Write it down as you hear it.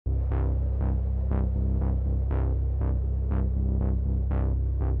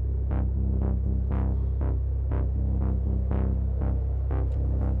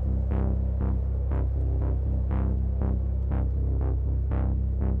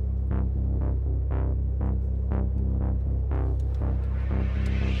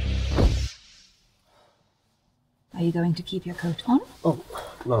Are you going to keep your coat on? Oh,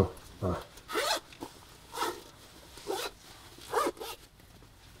 no, no.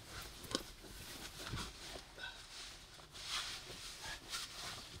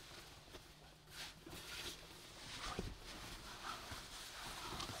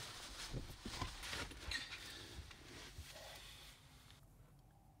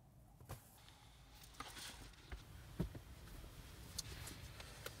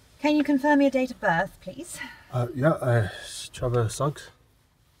 Can you confirm your date of birth, please? Yeah, it's Trevor Suggs.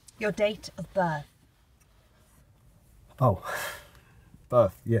 Your date of birth. Oh,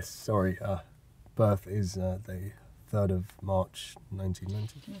 birth, yes, sorry. Birth is the 3rd of March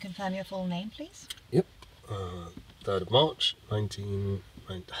 1990. Can you confirm your full name, please? Yep, 3rd of March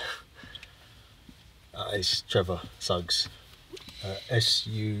 1990. It's Trevor Suggs.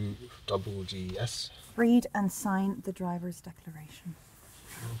 S-U-G-G-S. Read and sign the driver's declaration.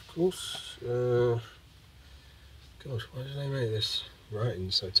 Of course. Gosh, why did they make this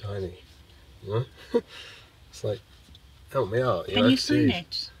writing so tiny? You know? It's like, help me out. Can you sign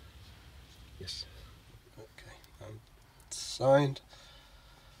it? Yes. Okay. Signed.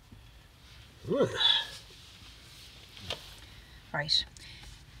 Right.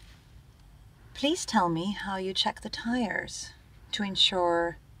 Please tell me how you check the tyres to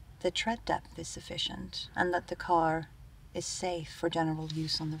ensure the tread depth is sufficient and that the car is safe for general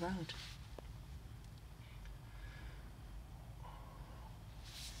use on the road.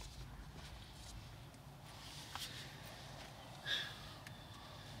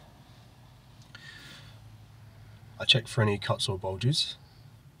 I checked for any cuts or bulges.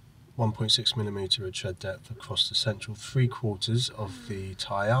 1.6mm of tread depth across the central 3/4 of the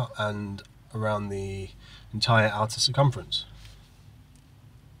tyre and around the entire outer circumference.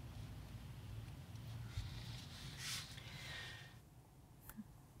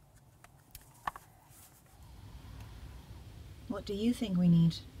 What do you think we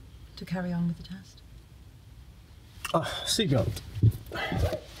need to carry on with the test? Seatbelt.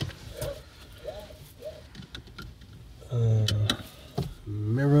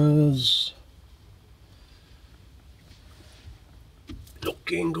 Mirrors.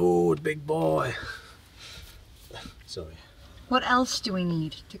 Looking good, big boy. Sorry. What else do we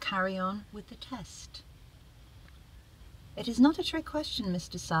need to carry on with the test? It is not a trick question,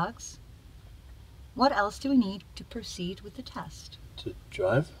 Mr. Suggs. What else do we need to proceed with the test? To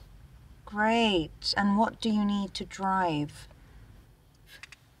drive? Great. And what do you need to drive?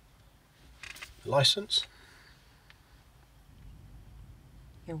 License?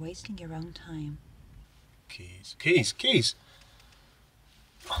 You're wasting your own time. Keys. Keys. Keys.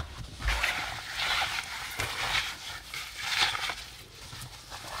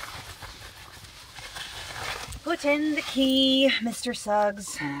 Put in the key, Mr.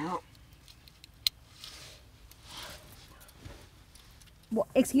 Suggs. What,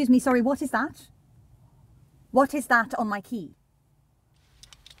 excuse me, sorry, what is that? What is that on my key?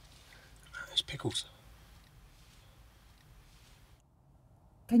 It's pickles.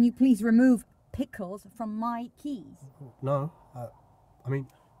 Can you please remove pickles from my keys? No,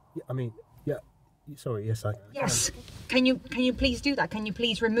 yeah. Sorry, yes, I. Yes. Can you please do that? Can you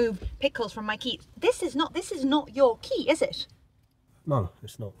please remove pickles from my keys? This is not your key, is it? No,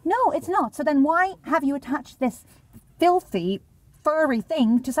 it's not. No, it's not. So then why have you attached this filthy, furry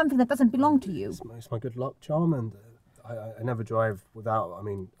thing to something that doesn't belong to you? It's my good luck charm, and I never drive without. I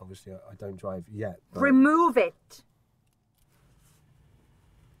mean, obviously, I don't drive yet. But... Remove it.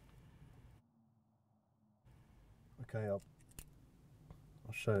 Okay, I'll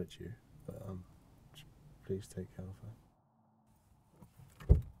show it to you, but please take care of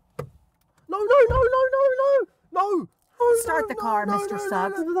it. No! Start the car, Mr.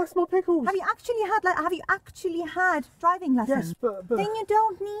 Suggs. No, that's my pickles. Have you actually had driving lessons? Yes, but then you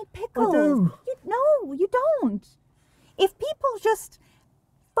don't need pickles. I do. No, you don't. If people just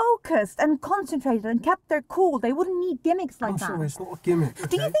focused and concentrated and kept their cool, they wouldn't need gimmicks like that. I'm sorry, it's not a gimmick.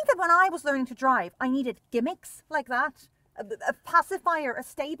 Okay? Do you think that when I was learning to drive, I needed gimmicks like that? A pacifier, a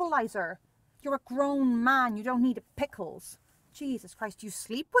stabilizer? You're a grown man, you don't need pickles. Jesus Christ, you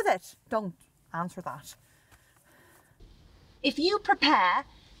sleep with it? Don't answer that. If you prepare,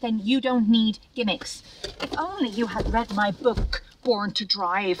 then you don't need gimmicks. If only you had read my book, Born to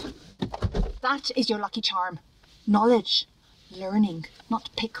Drive. That is your lucky charm. Knowledge. Learning, not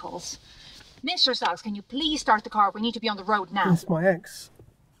pickles. Mr. Suggs, can you please start the car? We need to be on the road now. It's my ex.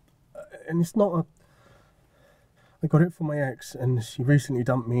 And it's not a... I got it from my ex, and she recently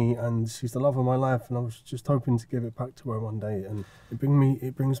dumped me, and she's the love of my life, and I was just hoping to give it back to her one day, and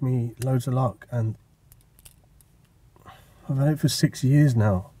it brings me loads of luck, and I've had it for 6 years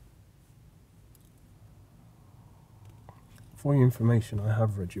now. For your information, I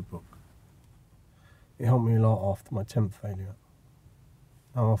have read your book. It helped me a lot after my 10th failure.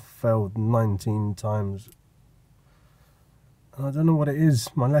 Now I've failed 19 times. And I don't know what it is.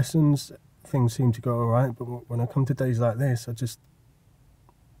 My lessons, things seem to go alright, but when I come to days like this, I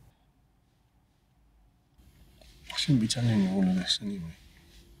shouldn't be telling you all of this anyway.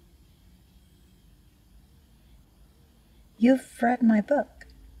 You've read my book.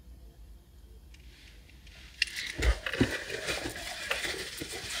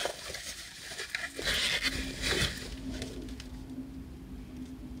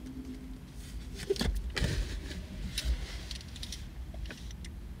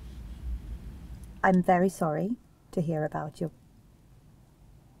 I'm very sorry to hear about your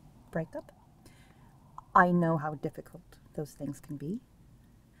breakup. I know how difficult those things can be.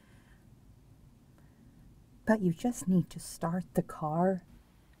 But you just need to start the car.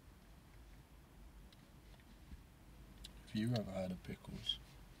 Have you ever had a pickles?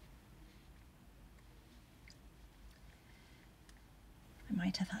 I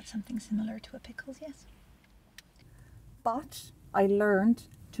might have had something similar to a pickles, yes. But I learned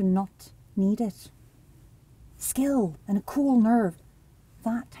to not need it. Skill and a cool nerve.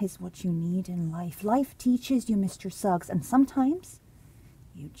 That is what you need in life. Life teaches you, Mr. Suggs, and sometimes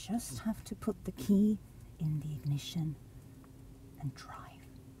you just have to put the key in the ignition and drive.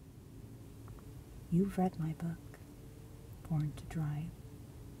 You've read my book, Born to Drive.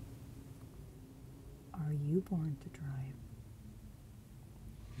 Are you born to drive?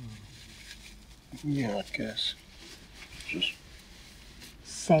 Yeah, I guess. Just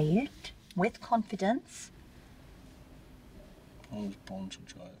say it with confidence. I was born to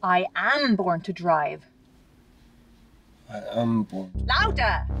drive. I am born to drive. I am born.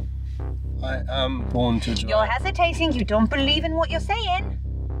 Louder! I am born to drive. You're hesitating. You don't believe in what you're saying.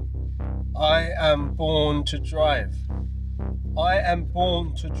 I am born to drive. I am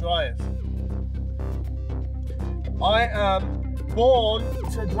born to drive. I am born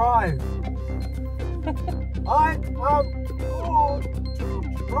to drive. I am born to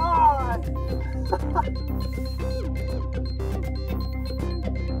drive.